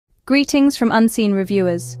Greetings from Unseen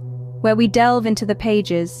Reviewers, where we delve into the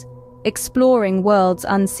pages, exploring worlds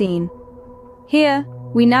unseen. Here,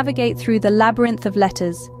 we navigate through the labyrinth of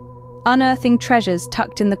letters, unearthing treasures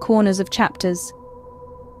tucked in the corners of chapters.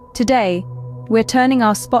 Today, we're turning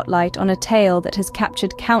our spotlight on a tale that has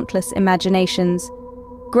captured countless imaginations,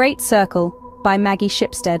 Great Circle by Maggie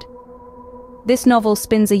Shipstead. This novel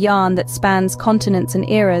spins a yarn that spans continents and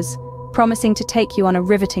eras, promising to take you on a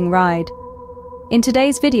riveting ride. In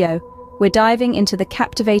today's video, we're diving into the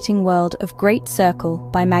captivating world of Great Circle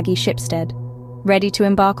by Maggie Shipstead. Ready to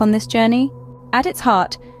embark on this journey? At its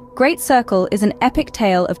heart, Great Circle is an epic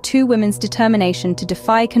tale of two women's determination to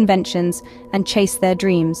defy conventions and chase their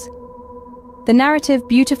dreams. The narrative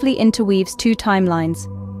beautifully interweaves two timelines.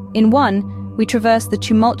 In one, we traverse the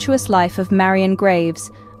tumultuous life of Marian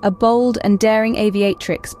Graves, a bold and daring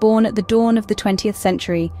aviatrix born at the dawn of the 20th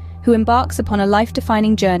century, who embarks upon a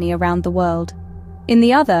life-defining journey around the world. In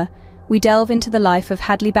the other, we delve into the life of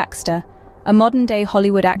Hadley Baxter, a modern-day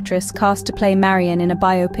Hollywood actress cast to play Marian in a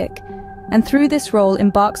biopic, and through this role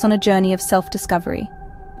embarks on a journey of self-discovery.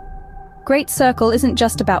 Great Circle isn't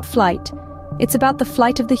just about flight, it's about the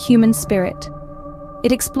flight of the human spirit.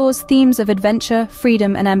 It explores themes of adventure,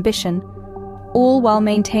 freedom, and ambition, all while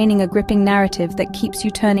maintaining a gripping narrative that keeps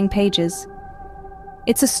you turning pages.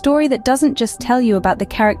 It's a story that doesn't just tell you about the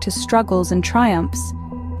characters' struggles and triumphs,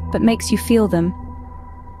 but makes you feel them.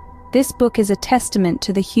 This book is a testament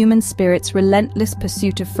to the human spirit's relentless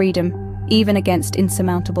pursuit of freedom, even against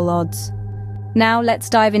insurmountable odds. Now let's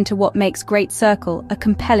dive into what makes Great Circle a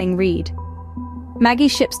compelling read. Maggie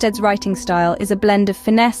Shipstead's writing style is a blend of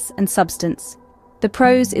finesse and substance. The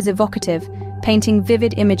prose is evocative, painting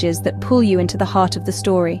vivid images that pull you into the heart of the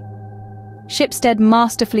story. Shipstead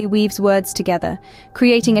masterfully weaves words together,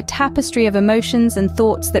 creating a tapestry of emotions and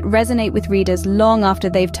thoughts that resonate with readers long after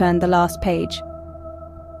they've turned the last page.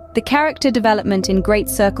 The character development in Great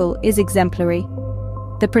Circle is exemplary.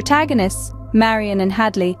 The protagonists, Marian and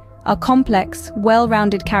Hadley, are complex,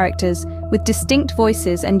 well-rounded characters with distinct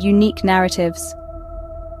voices and unique narratives.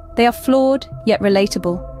 They are flawed, yet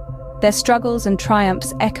relatable, their struggles and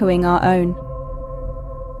triumphs echoing our own.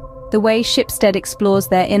 The way Shipstead explores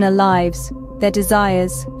their inner lives, their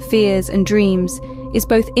desires, fears, and dreams is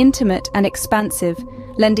both intimate and expansive,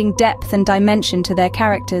 lending depth and dimension to their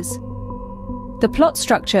characters. The plot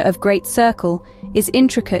structure of Great Circle is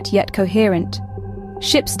intricate yet coherent.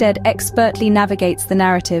 Shipstead expertly navigates the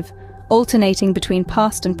narrative, alternating between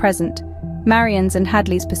past and present, Marian's and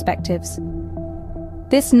Hadley's perspectives.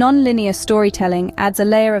 This non-linear storytelling adds a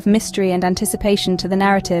layer of mystery and anticipation to the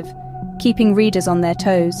narrative, keeping readers on their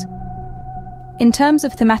toes. In terms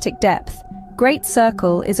of thematic depth, Great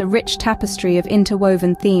Circle is a rich tapestry of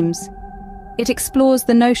interwoven themes. It explores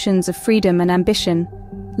the notions of freedom and ambition,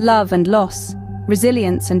 love and loss,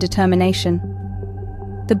 resilience and determination.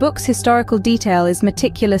 The book's historical detail is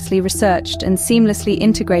meticulously researched and seamlessly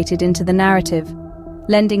integrated into the narrative,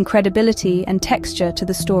 lending credibility and texture to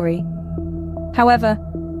the story. However,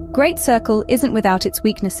 Great Circle isn't without its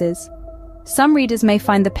weaknesses. Some readers may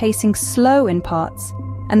find the pacing slow in parts,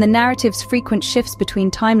 and the narrative's frequent shifts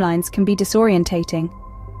between timelines can be disorientating.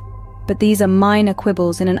 But these are minor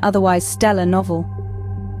quibbles in an otherwise stellar novel.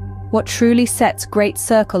 What truly sets Great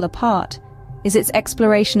Circle apart is its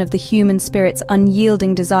exploration of the human spirit's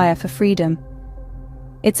unyielding desire for freedom.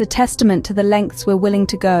 It's a testament to the lengths we're willing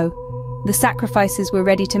to go, the sacrifices we're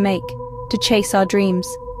ready to make, to chase our dreams.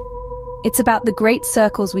 It's about the great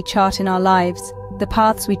circles we chart in our lives, the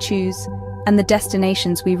paths we choose, and the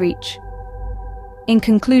destinations we reach. In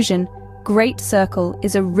conclusion, Great Circle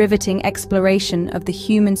is a riveting exploration of the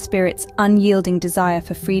human spirit's unyielding desire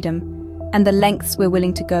for freedom, and the lengths we're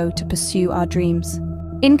willing to go to pursue our dreams.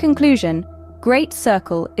 In conclusion, Great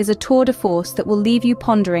Circle is a tour de force that will leave you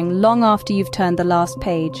pondering long after you've turned the last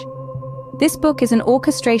page. This book is an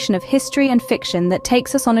orchestration of history and fiction that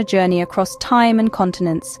takes us on a journey across time and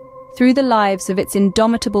continents, through the lives of its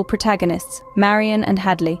indomitable protagonists, Marian and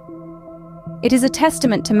Hadley. It is a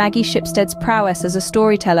testament to Maggie Shipstead's prowess as a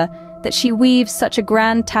storyteller that she weaves such a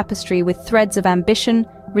grand tapestry with threads of ambition,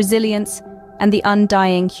 resilience, and the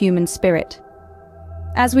undying human spirit.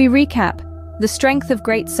 As we recap, the strength of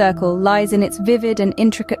Great Circle lies in its vivid and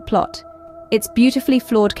intricate plot, its beautifully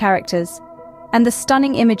flawed characters, and the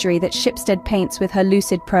stunning imagery that Shipstead paints with her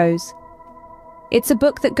lucid prose. It's a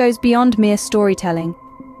book that goes beyond mere storytelling.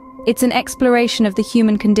 It's an exploration of the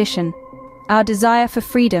human condition, our desire for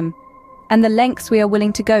freedom, and the lengths we are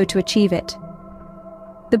willing to go to achieve it.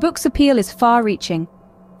 The book's appeal is far-reaching,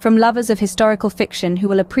 from lovers of historical fiction who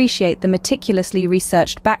will appreciate the meticulously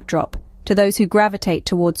researched backdrop to those who gravitate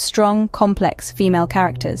towards strong, complex female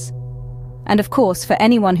characters. and of course for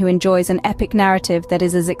anyone who enjoys an epic narrative that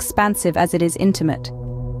is as expansive as it is intimate.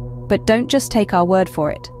 But don't just take our word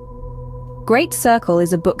for it. Great Circle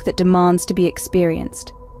is a book that demands to be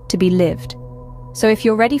experienced, to be lived. So if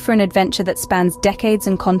you're ready for an adventure that spans decades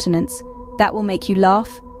and continents, that will make you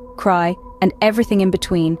laugh, cry, and everything in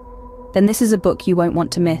between, then this is a book you won't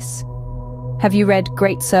want to miss. Have you read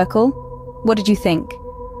Great Circle? What did you think?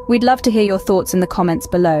 We'd love to hear your thoughts in the comments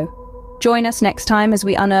below. Join us next time as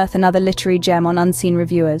we unearth another literary gem on Unseen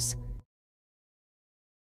Reviewers.